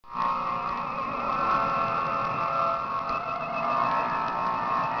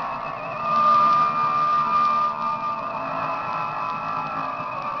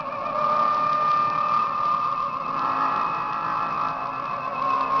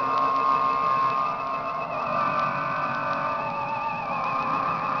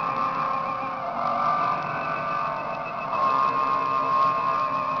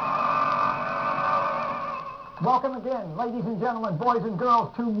Welcome again, ladies and gentlemen, boys and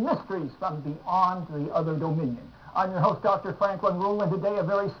girls, to Mysteries from Beyond the Other Dominion. I'm your host, Dr. Franklin Ruehl, and today a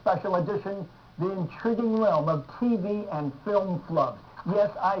very special edition, the intriguing realm of TV and film flubs.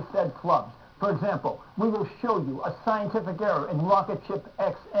 Yes, I said flubs. For example, we will show you a scientific error in Rocketship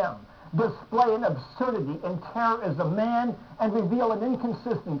X-M, display an absurdity in Terror is a Man, and reveal an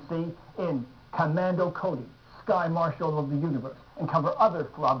inconsistency in Commando Cody, Sky Marshal of the Universe, and cover other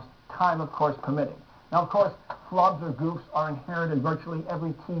flubs, time, of course, permitting. Now, of course, flubs or goofs are inherent in virtually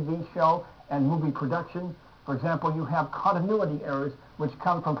every TV show and movie production. For example, you have continuity errors, which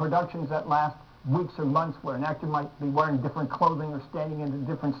come from productions that last weeks or months, where an actor might be wearing different clothing or standing in a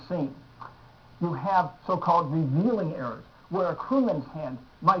different scene. You have so-called revealing errors, where a crewman's hand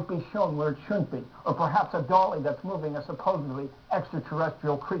might be shown where it shouldn't be, or perhaps a dolly that's moving a supposedly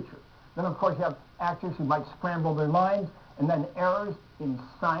extraterrestrial creature. Then, of course, you have actors who might scramble their minds, and then errors in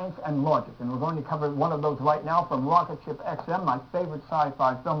science and logic. And we're going to cover one of those right now from Rocketship X-M, my favorite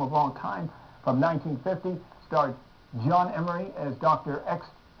sci-fi film of all time, from 1950. Starred John Emery as Dr.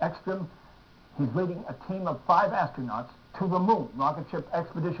 Ekstrom. He's leading a team of 5 astronauts to the moon, Rocketship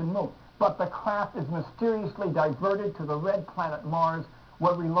Expedition Moon. But the craft is mysteriously diverted to the red planet Mars,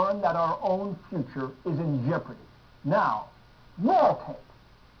 where we learn that our own future is in jeopardy. Now, roll tape.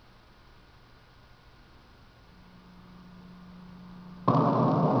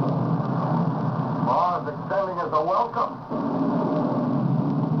 Mars extending us a welcome.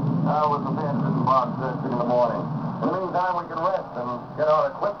 Now with the beds and box first thing in the morning. In the meantime, we can rest and get our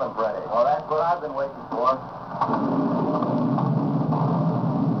equipment ready. Oh, that's what I've been waiting for.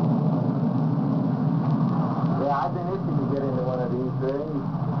 Yeah, I've been itching to get into one of these things.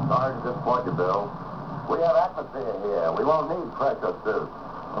 Sorry to disappoint you, Bill. We have atmosphere here. We won't need pressure suits.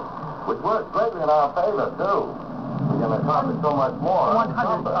 Which works greatly in our favor, too. We're going to accomplish so much more. 100%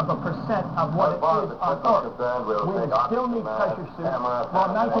 of what it is on Earth. We still need pressure suits. Well,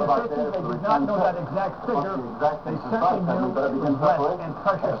 in 1950, they did not know that exact figure. They certainly knew it was less, and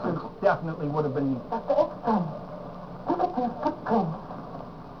pressure suits definitely would have been needed. Dr. Ekstrom, look at their footprints.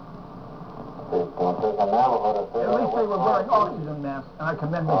 At least they were wearing oxygen masks, and I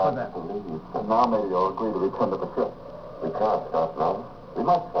commend them for that. Now maybe they'll agree to return to the ship. We can't stop now. We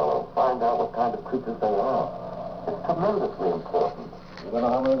must, fellow, find out what kind of creatures they are. It's tremendously important. You don't know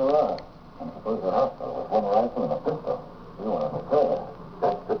how many there are. I'm supposed they're hostile with one rifle and a pistol. You want to prepare.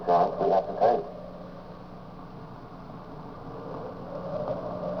 That's the chance we have to take.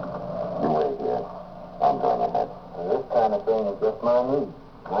 You wait here. I'm going ahead. This kind of thing is just my need.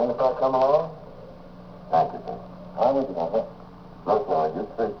 Mind if I come along? Thank you, sir. I'm with you, Doctor. No, sir. You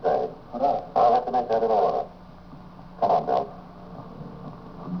three stay. What else? I'll have to make that in order. Come on, Bill.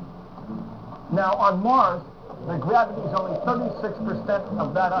 Now, on Mars, the gravity is only 36%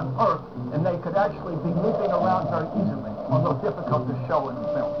 of that on Earth, and they could actually be looping around very easily, although difficult to show in the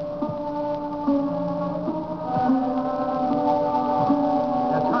film.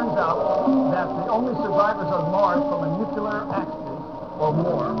 It turns out that the only survivors of Mars from a nuclear accident or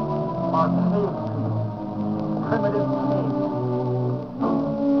war are cave people, primitive caves.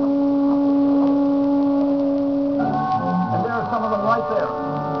 And there are some of them right there.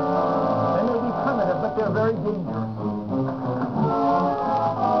 But they're very dangerous.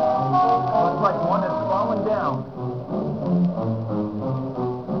 Looks like one has fallen down.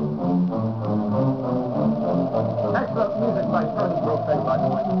 Excellent music by Fave, by the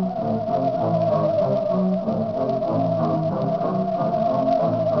way.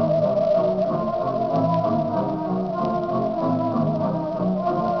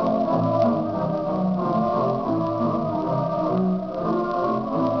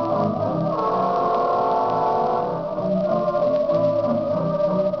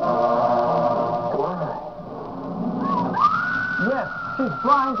 She's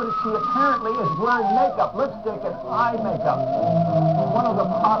blind, but she apparently is wearing makeup, lipstick, and eye makeup. One of the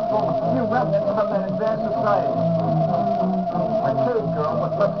possible few remnants of an advanced society. A cave girl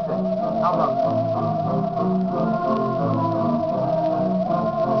with lipstick. How about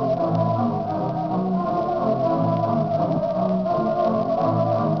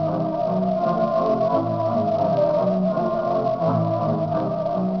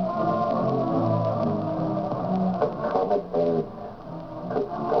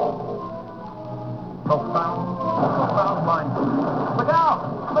profound mindfulness. Look out!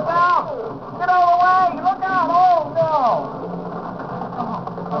 Look out! Get out of the way! Look out! Oh, no!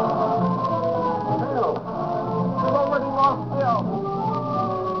 Bill, you've already lost Bill.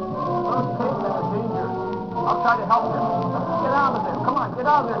 Those cavemen are dangerous. I'll try to help him. Get out of there. Come on, get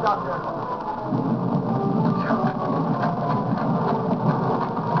out of there, Doctor.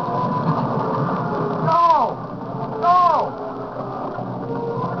 No!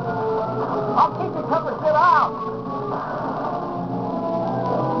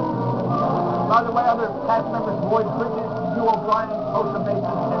 Boyd Bridges, Hugh O'Brien, Osa Mason,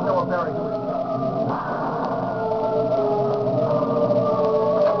 and Noah Berry, who was killed.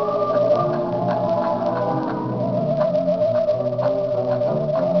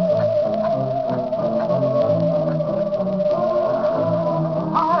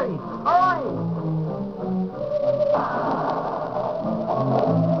 Hurry! Hurry!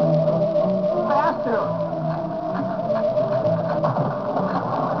 Faster!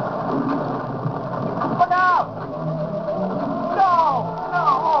 Look out! No! No!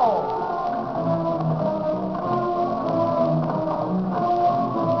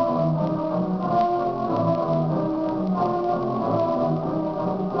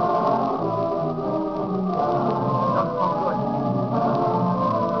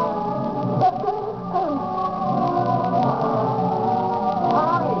 Doesn't look good.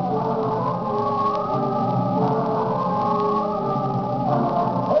 Hurry!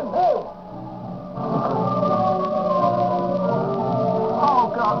 Oh,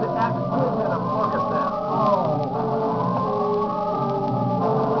 God, the axe did hit him. Look at that. Oh.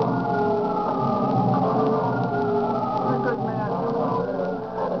 You're a good man.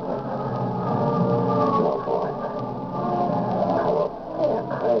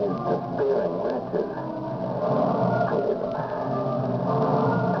 Crazed, despairing wretches.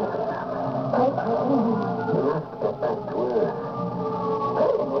 You must get back to Earth.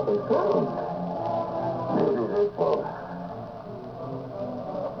 Tell them what they found. Maybe they won't.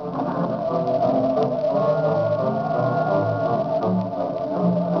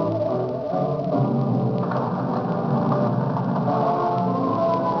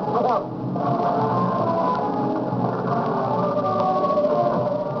 Look out!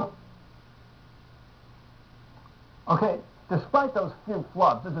 Okay, despite those few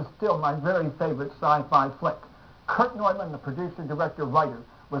flubs, this is still my very favorite sci-fi flick. Kurt Neumann, the producer, director, writer,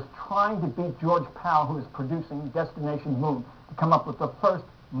 was trying to beat George Powell, who is producing Destination Moon, to come up with the first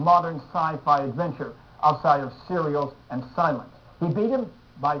modern sci-fi adventure outside of serials and silence. He beat him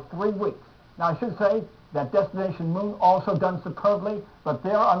by 3 weeks. Now, I should say that Destination Moon also done superbly, but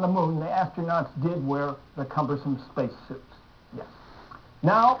there on the moon, the astronauts did wear the cumbersome spacesuits. Yes.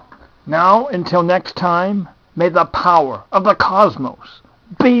 Now, until next time, may the power of the cosmos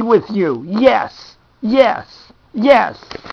be with you. Yes, yes, yes.